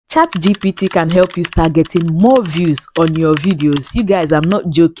ChatGPT can help you start getting more views on your videos. You guys, I'm not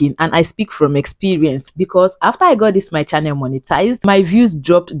joking, and I speak from experience because after I got my channel monetized, my views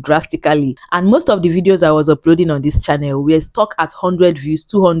dropped drastically, and most of the videos I was uploading on this channel were stuck at 100 views,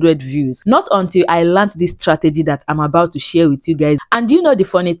 200 views. Not until I learned this strategy that I'm about to share with you guys. And you know the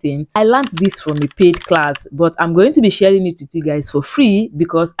funny thing, I learned this from a paid class, but I'm going to be sharing it with you guys for free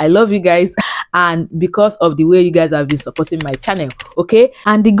because I love you guys and because of the way you guys have been supporting my channel. Okay,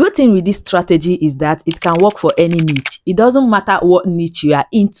 and the good thing with this strategy is that it can work for any niche. It doesn't matter what niche you are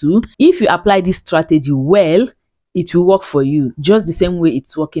into. If you apply this strategy well, it will work for you just the same way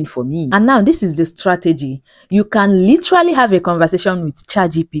it's working for me. And now this is the strategy. You can literally have a conversation with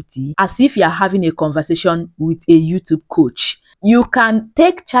ChatGPT as if you are having a conversation with a YouTube coach. You can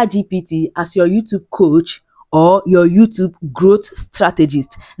take ChatGPT as your YouTube coach or your YouTube growth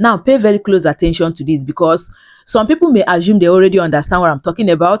strategist. Now, pay very close attention to this because some people may assume they already understand what I'm talking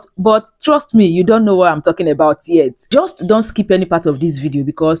about, but trust me, you don't know what I'm talking about yet. Just don't skip any part of this video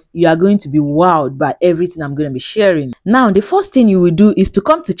because you are going to be wowed by everything I'm going to be sharing. Now, the first thing you will do is to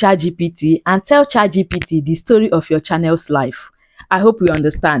come to ChatGPT and tell ChatGPT the story of your channel's life. I hope you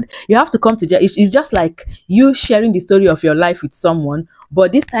understand. You have to come to it's just like you sharing the story of your life with someone,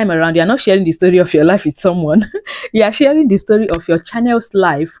 but this time around you're not sharing the story of your life with someone. You are sharing the story of your channel's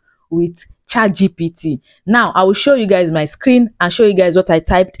life with ChatGPT. Now I will show you guys my screen and show you guys what I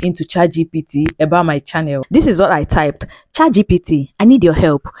typed into ChatGPT about my channel. This is what I typed. ChatGPT, I need your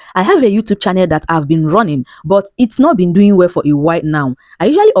help. I have a YouTube channel that I've been running, but it's not been doing well for a while now. I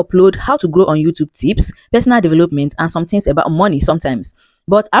usually upload how to grow on YouTube tips, personal development, and some things about money sometimes.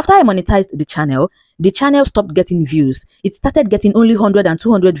 But after I monetized the channel stopped getting views. It started getting only 100 and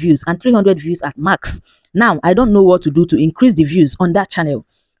 200 views and 300 views at max. Now I don't know what to do to increase the views on that channel.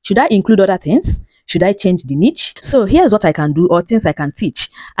 Should I include other things? Should I change the niche? So here's what I can do or things I can teach.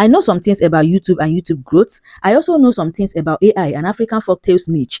 I know some things about YouTube and YouTube growth. I also know some things about AI and African folktales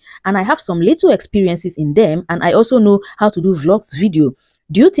niche. And I have some little experiences in them. And I also know how to do vlogs video.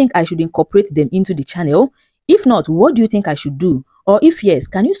 Do you think I should incorporate them into the channel? If not, what do you think I should do? Or if yes,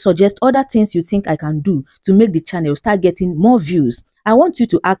 can you suggest other things you think I can do to make the channel start getting more views? I want you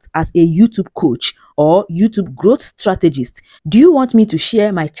to act as a YouTube coach or YouTube growth strategist. Do you want me to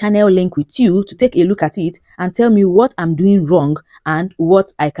share my channel link with you to take a look at it and tell me what I'm doing wrong and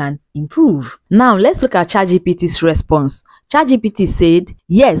what I can improve? Now, let's look at ChatGPT's response. ChatGPT said,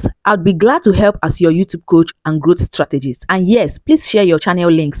 yes, I'd be glad to help as your YouTube coach and growth strategist. And yes, please share your channel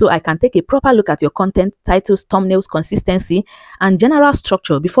link so I can take a proper look at your content, titles, thumbnails, consistency, and general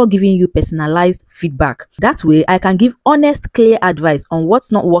structure before giving you personalized feedback. That way, I can give honest, clear advice on what's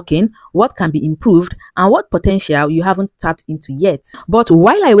not working, what can be improved, and what potential you haven't tapped into yet. But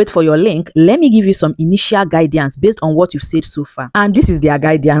while I wait for your link, let me give you some initial guidance based on what you've said so far. And this is their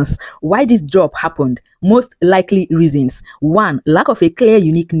guidance. Why this drop happened? Most likely reasons. 1, lack of a clear,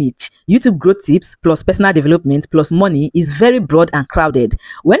 unique niche. YouTube growth tips plus personal development plus money is very broad and crowded.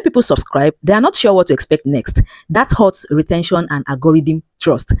 When people subscribe, they are not sure what to expect next. That hurts retention and algorithm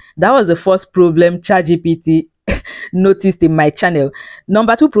trust. That was the first problem ChatGPT noticed in my channel.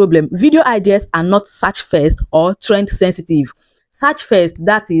 Number 2 problem, video ideas are not search first or trend sensitive. Search first,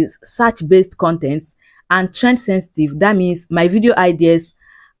 that is search based contents, and trend sensitive, that means my video ideas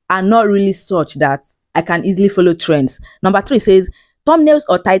are not really such that I can easily follow trends. Number 3 says thumbnails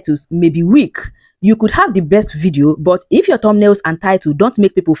or titles may be weak. You could have the best video, but if your thumbnails and title don't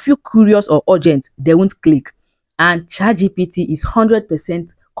make people feel curious or urgent, they won't click. And ChatGPT is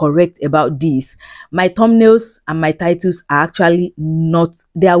 100% correct about this. My thumbnails and my titles are actually not,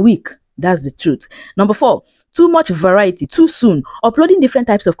 they are weak. That's the truth. Number 4, too much variety too soon. Uploading different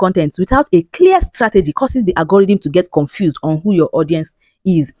types of contents without a clear strategy causes the algorithm to get confused on who your audience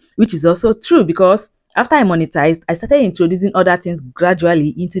is, which is also true because after I monetized, I started introducing other things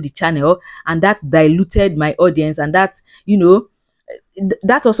gradually into the channel, and that diluted my audience, and that, you know,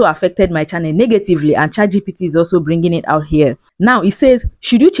 that also affected my channel negatively, and ChatGPT is also bringing it out here. Now it says,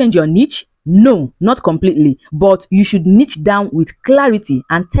 should you change your niche? No, not completely, but you should niche down with clarity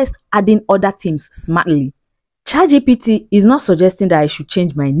and test adding other themes smartly. ChatGPT is not suggesting that I should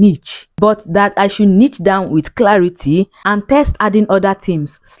change my niche, but that I should niche down with clarity and test adding other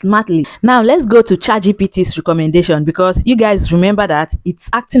themes smartly. Now let's go to ChatGPT's recommendation because you guys remember that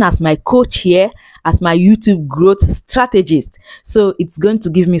it's acting as my coach here, as my YouTube growth strategist. So it's going to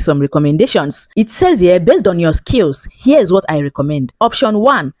give me some recommendations. It says here, based on your skills, here's what I recommend. Option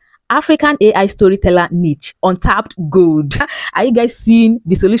 1, African AI storyteller niche, untapped gold. Are you guys seeing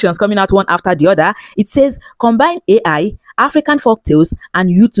the solutions coming out one after the other? It says combine AI, African folktales, and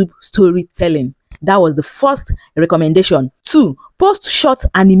YouTube storytelling. That was the first recommendation. 2, post short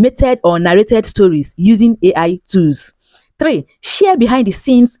animated or narrated stories using AI tools. 3, share behind the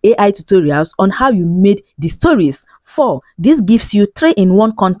scenes AI tutorials on how you made the stories. 4, this gives you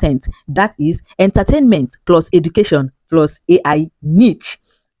 3-in-1 content, that is entertainment plus education plus AI niche.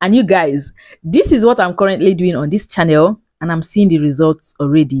 And you guys, this is what I'm currently doing on this channel, and I'm seeing the results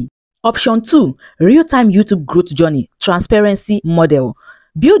already. Option 2, real-time YouTube growth journey, transparency model.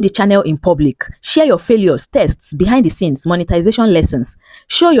 Build the channel in public. Share your failures, tests, behind the scenes, monetization lessons.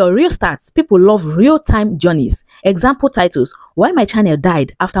 Show your real stats. People love real-time journeys. Example titles: why my channel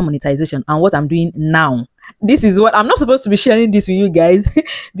died after monetization and what I'm doing now. This is what I'm not supposed to be sharing this with you guys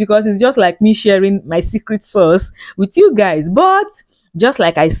because it's just like me sharing my secret sauce with you guys. But just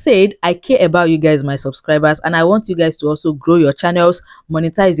like I said, I care about you guys, my subscribers, and I want you guys to also grow your channels,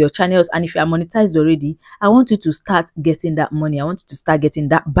 monetize your channels. And if you are monetized already, I want you to start getting that money. I want you to start getting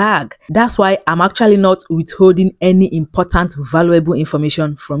that bag. That's why I'm actually not withholding any important, valuable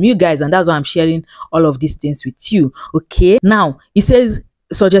information from you guys. And that's why I'm sharing all of these things with you. Okay. Now, it says,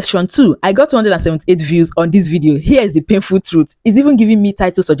 suggestion 2, I got 278 views on this video. Here is the painful truth. It's even giving me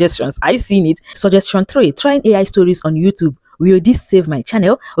title suggestions. I seen it. Suggestion 3, trying AI stories on YouTube. Will this save my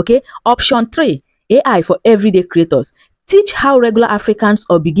channel? Okay. Option 3, AI for everyday creators. Teach how regular Africans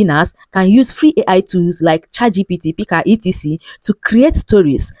or beginners can use free AI tools like ChatGPT, Pika, etc. to create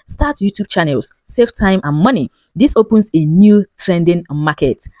stories, start YouTube channels, save time and money. This opens a new trending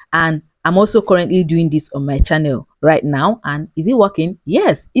market, and I'm also currently doing this on my channel right now. And is it working?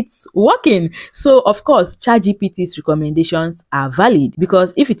 Yes, it's working. So of course, ChatGPT's recommendations are valid,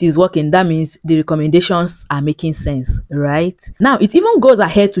 because if it is working, that means the recommendations are making sense, right? Now, it even goes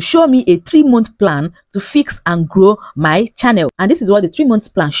ahead to show me a 3-month plan to fix and grow my channel. And this is what the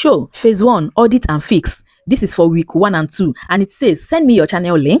 3-month plan show. Phase 1, audit and fix. This is for week 1 and 2, and it says, send me your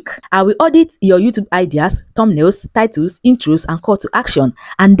channel link. I will audit your YouTube ideas, thumbnails, titles, intros, and call to action.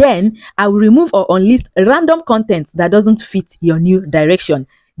 And then I will remove or unlist random content that doesn't fit your new direction.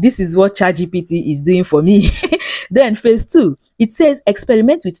 This is what ChatGPT is doing for me. Then phase 2, it says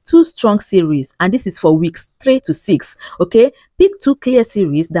experiment with 2 strong series, and this is for weeks 3 to 6. Okay, pick 2 clear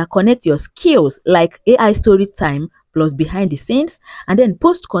series that connect your skills, like AI story time plus behind the scenes, and then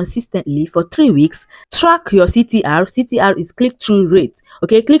post consistently for 3 weeks. Track your CTR. CTR is click-through rate.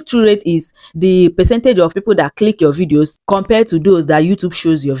 Okay, click-through rate is the percentage of people that click your videos compared to those that YouTube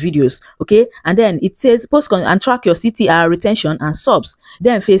shows your videos. Okay, and then it says post and track your CTR, retention, and subs.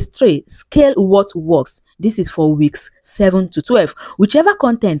 Then phase 3, scale what works. This is for weeks 7 to 12. Whichever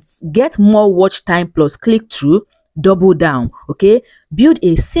content get more watch time plus click-through, double down. Okay, build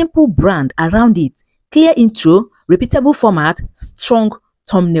a simple brand around it. Clear intro, repeatable format, strong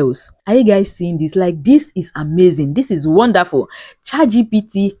thumbnails. Are you guys seeing this? Like, this is amazing. This is wonderful.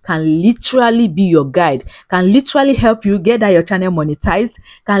 ChatGPT can literally be your guide, can literally help you get that your channel monetized,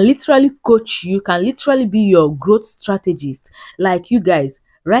 can literally coach you, can literally be your growth strategist. Like, you guys,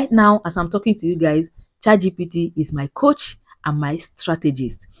 right now, as I'm talking to you guys, ChatGPT is my coach and my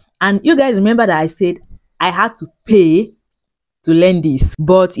strategist. And you guys remember that I said I had to pay to learn this,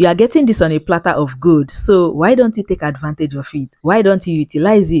 but you are getting this on a platter of gold. So why don't you take advantage of it? Why don't you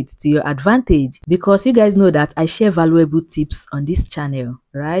utilize it to your advantage? Because you guys know that I share valuable tips on this channel,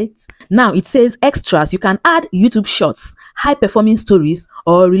 right? Now it says extras. You can add YouTube shorts, high performing stories,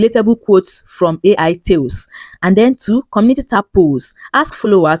 or relatable quotes from AI tales. And then 2, community tab polls. Ask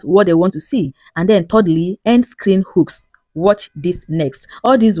followers what they want to see. And then thirdly, end screen hooks. Watch this next.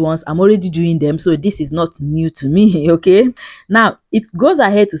 All these ones, I'm already doing them, so this is not new to me. Okay, now it goes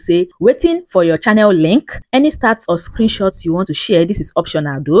ahead to say, waiting for your channel link. Any stats or screenshots you want to share, this is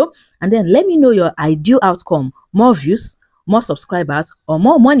optional though. And then let me know your ideal outcome: more views, more subscribers, or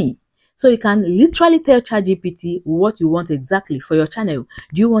more money. So you can literally tell ChatGPT what you want exactly for your channel.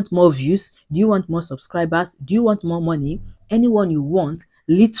 Do you want more views? Do you want more subscribers? Do you want more money? Anyone you want,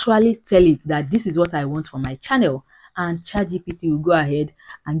 literally tell it that this is what I want for my channel, and ChatGPT will go ahead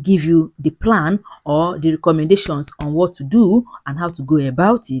and give you the plan or the recommendations on what to do and how to go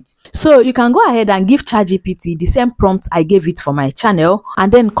about it. So you can go ahead and give ChatGPT the same prompt I gave it for my channel,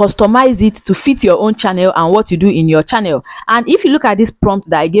 and then customize it to fit your own channel and what you do in your channel. And if you look at this prompt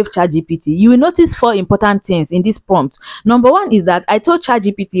that I gave ChatGPT, you will notice 4 important things in this prompt. Number 1 is that I told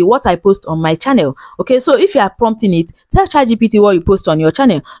ChatGPT what I post on my channel. Okay, so if you are prompting it, tell ChatGPT what you post on your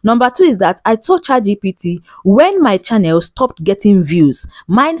channel. Number 2 is that I told ChatGPT when my channel stopped getting views.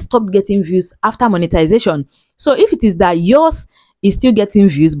 Mine stopped getting views after monetization. So if it is that yours is still getting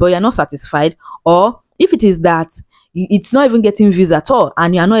views but you're not satisfied, or if it is that it's not even getting views at all,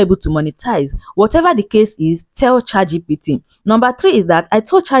 and you are not able to monetize. Whatever the case is, tell ChatGPT. Number 3 is that I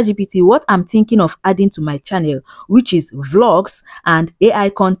told ChatGPT what I'm thinking of adding to my channel, which is vlogs and AI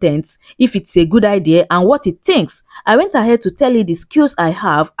contents, if it's a good idea and what it thinks. I went ahead to tell it the skills I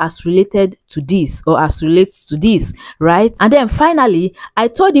have as related to this, or as relates to this, right? And then finally, I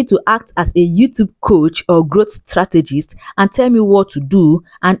told it to act as a YouTube coach or growth strategist and tell me what to do,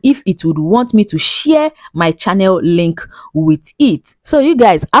 and if it would want me to share my channel link with it. So you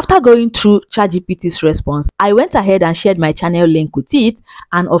guys, after going through ChatGPT's response, I went ahead and shared my channel link with it,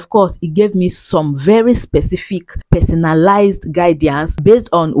 and of course it gave me some very specific personalized guidance based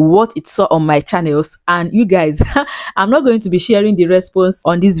on what it saw on my channels. And you guys, I'm not going to be sharing the response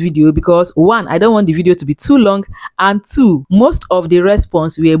on this video because 1, I don't want the video to be too long, and 2, most of the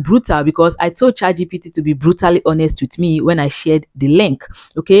response were brutal because I told ChatGPT to be brutally honest with me when I shared the link.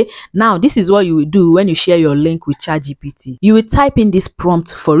 Okay, now this is what you will do when you share your link with ChatGPT. You will type in this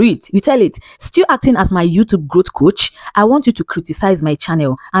prompt for it. You tell it, still acting as my YouTube growth coach, I want you to criticize my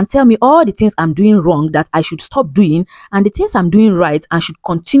channel and tell me all the things I'm doing wrong that I should stop doing, and the things I'm doing right and should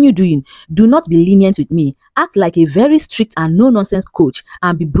continue doing. Do not be lenient with me. Act like a very strict and no-nonsense coach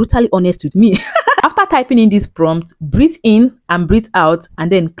and be brutally honest with me. After typing in this prompt, breathe in and breathe out,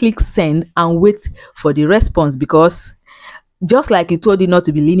 and then click send and wait for the response, because just like it told you not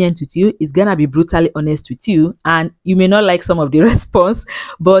to be lenient with you, it's gonna be brutally honest with you, and you may not like some of the response,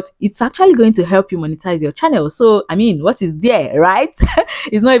 but it's actually going to help you monetize your channel. So I mean, what is there, right?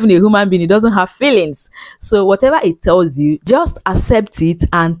 It's not even a human being, it doesn't have feelings. So whatever it tells you, just accept it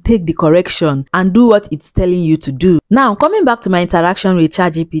and take the correction and do what it's telling you to do. Now, coming back to my interaction with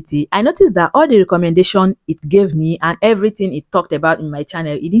ChatGPT, I noticed that all the recommendation it gave me and everything it talked about in my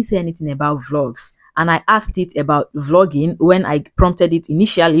channel, it didn't say anything about vlogs. And I asked it about vlogging when I prompted it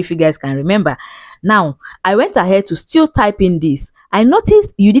initially, if you guys can remember. Now, I went ahead to still type in this. I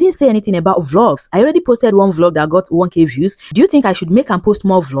noticed you didn't say anything about vlogs. I already posted one vlog that got 1K views. Do you think I should make and post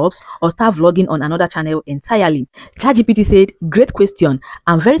more vlogs or start vlogging on another channel entirely? ChatGPT said, great question.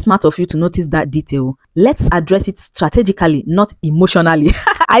 I'm very smart of you to notice that detail. Let's address it strategically, not emotionally.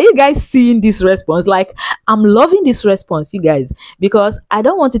 Are you guys seeing this response? Like, I'm loving this response, you guys, because I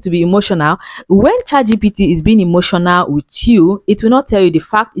don't want it to be emotional. When ChatGPT is being emotional with you, it will not tell you the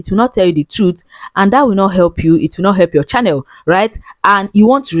fact, it will not tell you the truth, and that will not help you. It will not help your channel, right? And you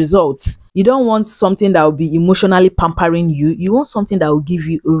want results. You don't want something that will be emotionally pampering you. You want something that will give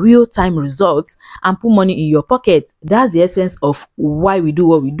you real-time results and put money in your pocket. That's the essence of why we do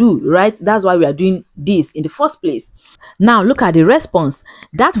what we do, right? That's why we are doing this in the first place. Now, look at the response.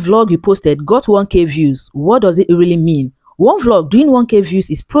 That vlog you posted got 1K views. What does it really mean? One vlog doing 1K views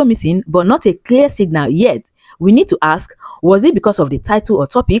is promising, but not a clear signal yet. We need to ask, was it because of the title or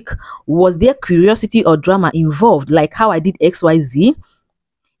topic? Was there curiosity or drama involved, like how I did XYZ?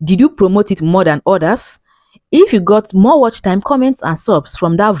 Did you promote it more than others? If you got more watch time, comments, and subs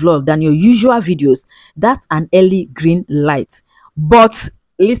from that vlog than your usual videos, that's an early green light. But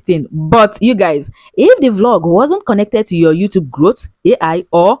listen, you guys, if the vlog wasn't connected to your YouTube growth, AI,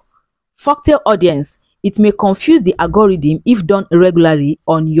 or folktale audience, it may confuse the algorithm if done regularly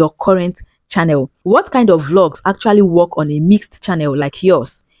on your current channel. What kind of vlogs actually work on a mixed channel like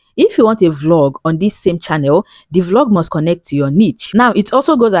yours? If you want a vlog on this same channel, the vlog must connect to your niche. Now, it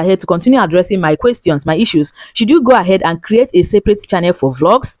also goes ahead to continue addressing my questions, my issues. Should you go ahead and create a separate channel for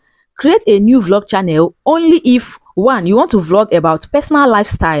vlogs? Create a new vlog channel only if 1, you want to vlog about personal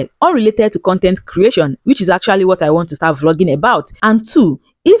lifestyle unrelated to content creation, which is actually what I want to start vlogging about. And 2,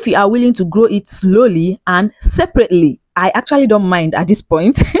 if you are willing to grow it slowly and separately. I actually don't mind at this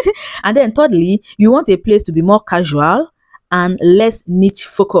point. And then thirdly, you want a place to be more casual and less niche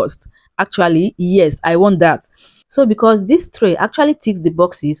focused. Actually, yes, I want that. So because this tray actually ticks the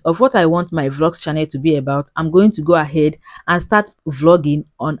boxes of what I want my vlogs channel to be about, I'm going to go ahead and start vlogging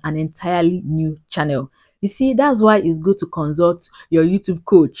on an entirely new channel. You see, that's why it's good to consult your YouTube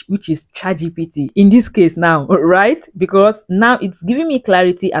coach, which is ChatGPT in this case now, right? Because now it's giving me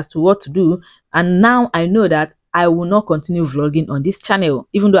clarity as to what to do. And now I know that I will not continue vlogging on this channel,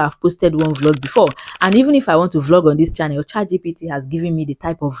 even though I've posted one vlog before. And even if I want to vlog on this channel, ChatGPT has given me the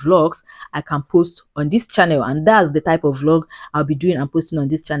type of vlogs I can post on this channel. And that's the type of vlog I'll be doing and posting on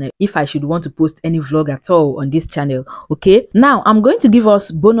this channel if I should want to post any vlog at all on this channel. Okay, now I'm going to give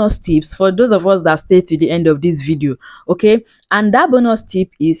us bonus tips for those of us that stay to the end of this video. Okay, and that bonus tip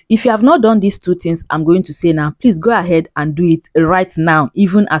is, if you have not done these 2 things I'm going to say now, please go ahead and do it right now,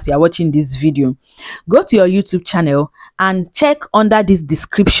 even as you're watching this video. Go to your YouTube YouTube channel and check under this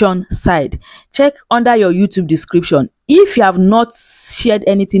description side. Check under your YouTube description. If you have not shared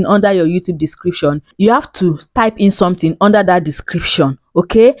anything under your YouTube description, you have to type in something under that description.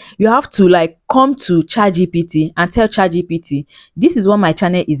 Okay, you have to like come to ChatGPT and tell ChatGPT, this is what my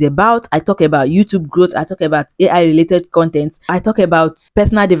channel is about. I talk about YouTube growth, I talk about AI related content, I talk about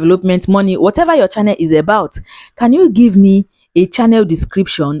personal development, money, whatever your channel is about. Can you give me a channel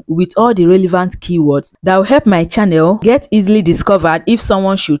description with all the relevant keywords that will help my channel get easily discovered if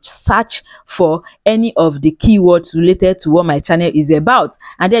someone should search for any of the keywords related to what my channel is about?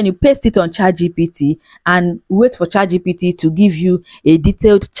 And then you paste it on ChatGPT and wait for ChatGPT to give you a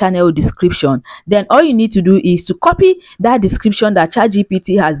detailed channel description. Then all you need to do is to copy that description that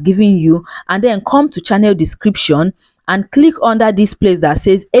ChatGPT has given you and then come to channel description and click under this place that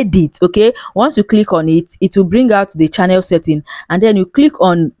says edit. Okay, once you click on it, it will bring out the channel setting, and then you click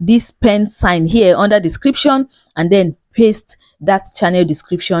on this pen sign here under description and then paste that channel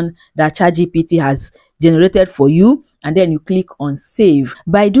description that ChatGPT has generated for you, and then you click on save.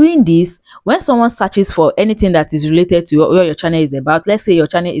 By doing this, when someone searches for anything that is related to what your channel is about, let's say your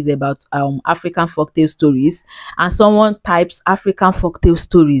channel is about African folktale stories, and someone types African folktale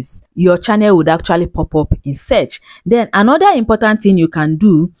stories, your channel would actually pop up in search. Then another important thing you can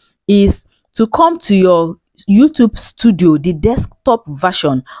do is to come to your YouTube Studio, the desktop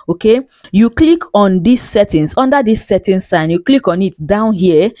version. Okay, you click on these settings, under this settings sign, you click on it down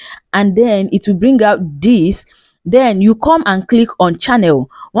here, and then it will bring out this. Then you come and click on channel.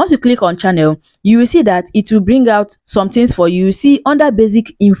 Once you click on channel, you will see that it will bring out some things for you. You see under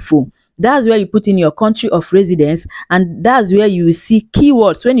basic info, that's where you put in your country of residence, and that's where you will see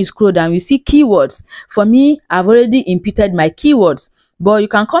keywords. When you scroll down, you see keywords. For me, I've already inputted my keywords, but you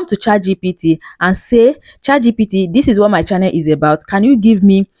can come to ChatGPT and say, ChatGPT, this is what my channel is about. Can you give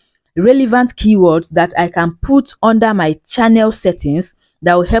me relevant keywords that I can put under my channel settings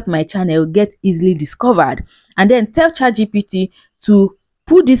that will help my channel get easily discovered? And then tell ChatGPT to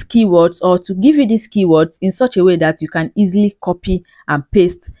put these keywords or to give you these keywords in such a way that you can easily copy and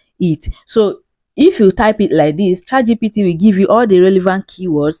paste it. So if you type it like this, ChatGPT will give you all the relevant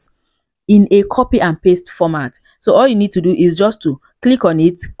keywords in a copy and paste format. So all you need to do is just to click on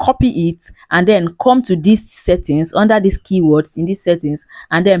it, copy it, and then come to these settings, under these keywords in these settings,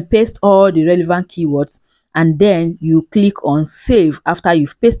 and then paste all the relevant keywords, and then you click on save after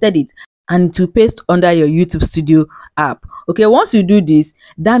you've pasted it, and to paste under your YouTube Studio app. Okay, once you do this,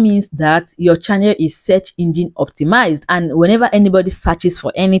 that means that your channel is search engine optimized, and whenever anybody searches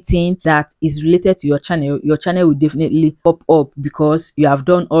for anything that is related to your channel will definitely pop up because you have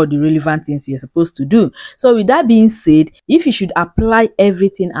done all the relevant things you're supposed to do. So with that being said, if you should apply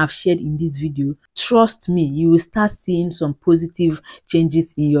everything I've shared in this video, trust me, you will start seeing some positive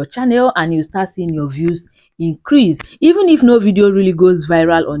changes in your channel, and you start seeing your views increase, even if no video really goes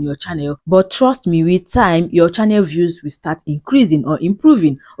viral on your channel. But trust me, with time your channel views will start increasing or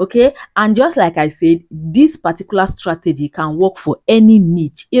improving. Okay, and just like I said, this particular strategy can work for any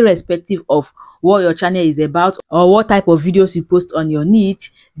niche, irrespective of what your channel is about or what type of videos you post on your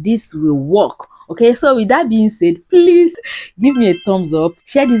niche. This will work. Okay, so with that being said, please give me a thumbs up,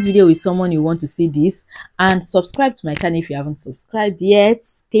 share this video with someone you want to see this, and subscribe to my channel if you haven't subscribed yet.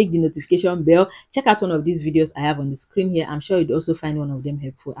 Click the notification bell. Check out one of these videos I have on the screen here. I'm sure you'd also find one of them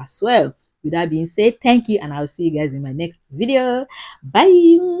helpful as well. With that being said, thank you, and I'll see you guys in my next video.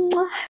 Bye.